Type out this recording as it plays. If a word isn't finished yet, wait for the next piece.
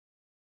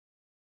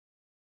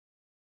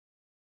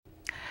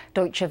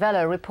Deutsche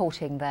Welle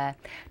reporting there.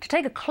 To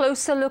take a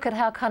closer look at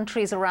how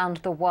countries around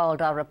the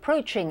world are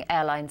approaching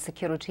airline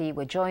security,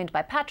 we're joined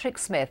by Patrick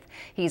Smith.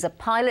 He's a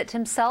pilot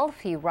himself.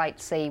 He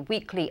writes a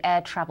weekly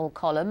air travel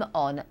column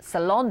on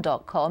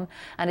Salon.com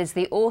and is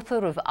the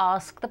author of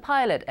Ask the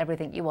Pilot,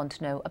 everything you want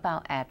to know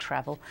about air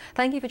travel.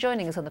 Thank you for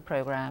joining us on the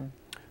programme.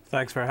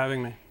 Thanks for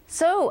having me.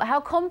 So, how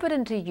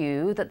confident are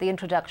you that the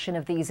introduction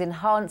of these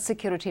enhanced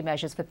security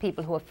measures for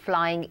people who are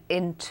flying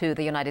into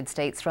the United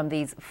States from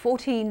these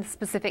 14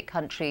 specific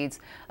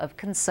countries of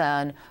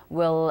concern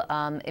will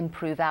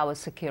improve our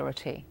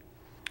security?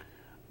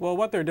 Well,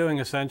 what they're doing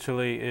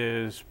essentially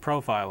is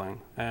profiling.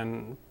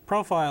 And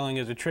profiling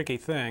is a tricky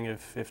thing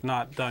if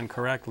not done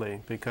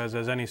correctly, because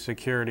as any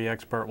security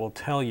expert will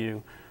tell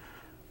you,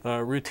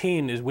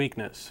 routine is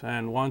weakness,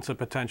 and once a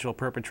potential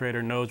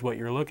perpetrator knows what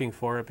you're looking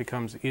for, it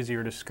becomes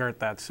easier to skirt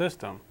that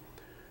system.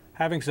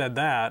 Having said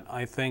that,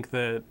 I think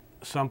that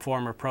some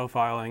form of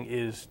profiling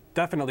is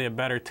definitely a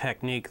better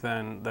technique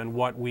than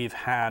what we've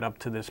had up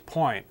to this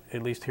point,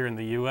 at least here in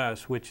the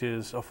U.S., which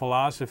is a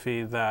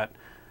philosophy that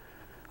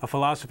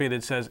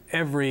says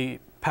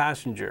every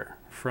passenger,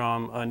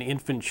 from an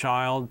infant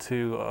child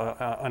to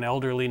an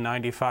elderly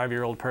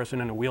 95-year-old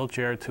person in a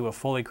wheelchair to a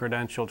fully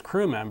credentialed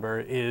crew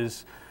member,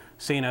 is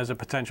seen as a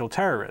potential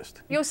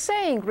terrorist. You're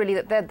saying really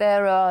that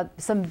there are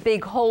some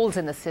big holes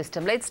in the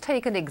system. Let's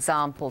take an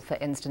example, for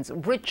instance.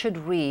 Richard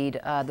Reed,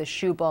 the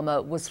shoe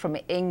bomber, was from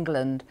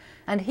England,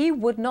 and he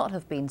would not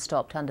have been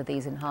stopped under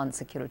these enhanced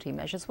security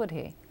measures, would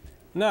he?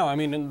 No, I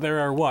mean,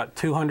 there are, what,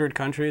 200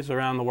 countries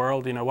around the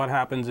world? You know, what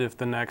happens if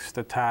the next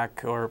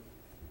attack or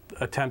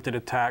attempted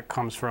attack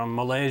comes from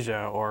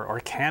Malaysia or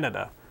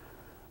Canada?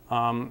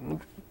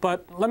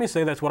 But let me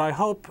say this, what I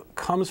hope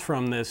comes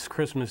from this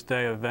Christmas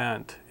Day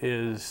event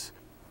is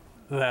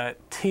that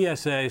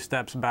TSA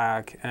steps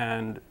back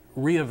and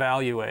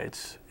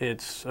reevaluates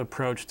its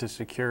approach to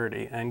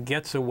security and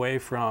gets away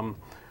from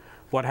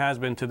what has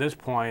been to this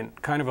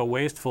point kind of a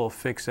wasteful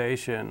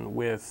fixation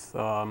with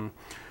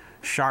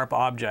sharp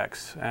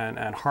objects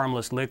and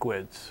harmless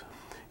liquids.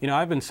 You know,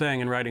 I've been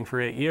saying and writing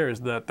for 8 years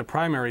that the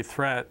primary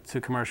threat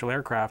to commercial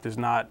aircraft is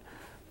not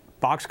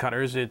box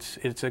cutters,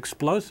 it's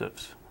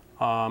explosives.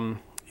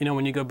 You know,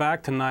 when you go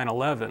back to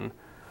 9/11,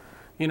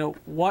 you know,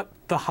 what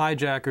the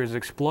hijackers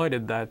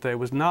exploited that day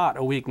was not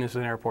a weakness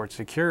in airport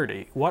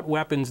security. What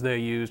weapons they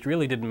used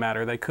really didn't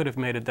matter. They could have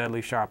made a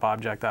deadly sharp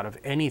object out of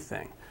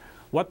anything.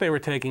 What they were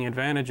taking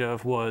advantage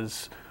of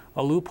was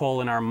a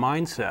loophole in our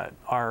mindset,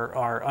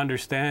 our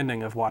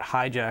understanding of what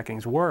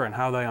hijackings were and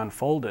how they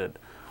unfolded.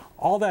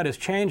 All that has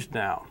changed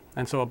now,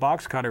 and so a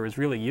box cutter is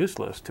really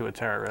useless to a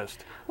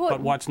terrorist. Well, but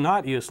what's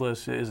not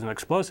useless is an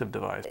explosive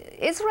device.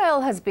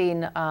 Israel has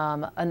been,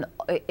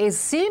 it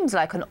seems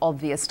like an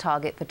obvious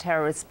target for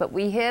terrorists, but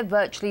we hear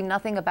virtually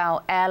nothing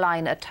about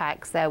airline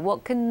attacks there.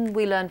 What can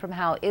we learn from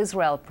how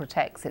Israel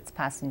protects its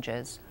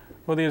passengers?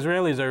 Well, the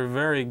Israelis are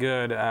very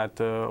good at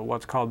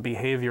what's called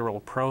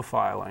behavioral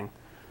profiling,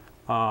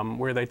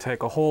 where they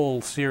take a whole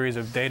series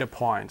of data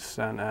points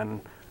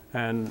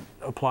and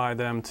apply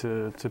them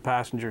to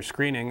passenger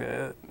screening.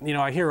 You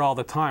know, I hear all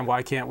the time,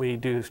 why can't we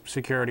do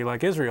security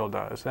like Israel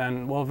does?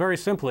 And, well, very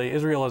simply,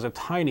 Israel is a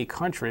tiny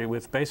country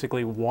with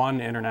basically one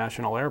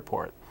international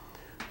airport.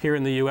 Here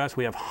in the U.S.,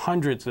 we have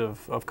hundreds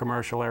of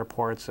commercial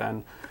airports,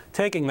 and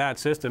taking that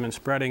system and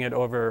spreading it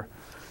over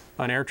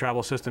an air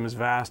travel system as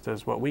vast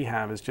as what we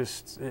have is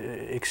just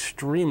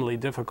extremely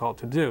difficult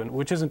to do,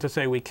 which isn't to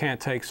say we can't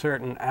take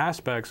certain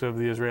aspects of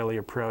the Israeli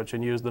approach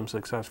and use them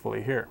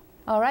successfully here.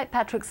 All right,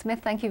 Patrick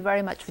Smith, thank you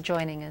very much for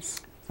joining us.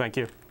 Thank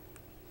you.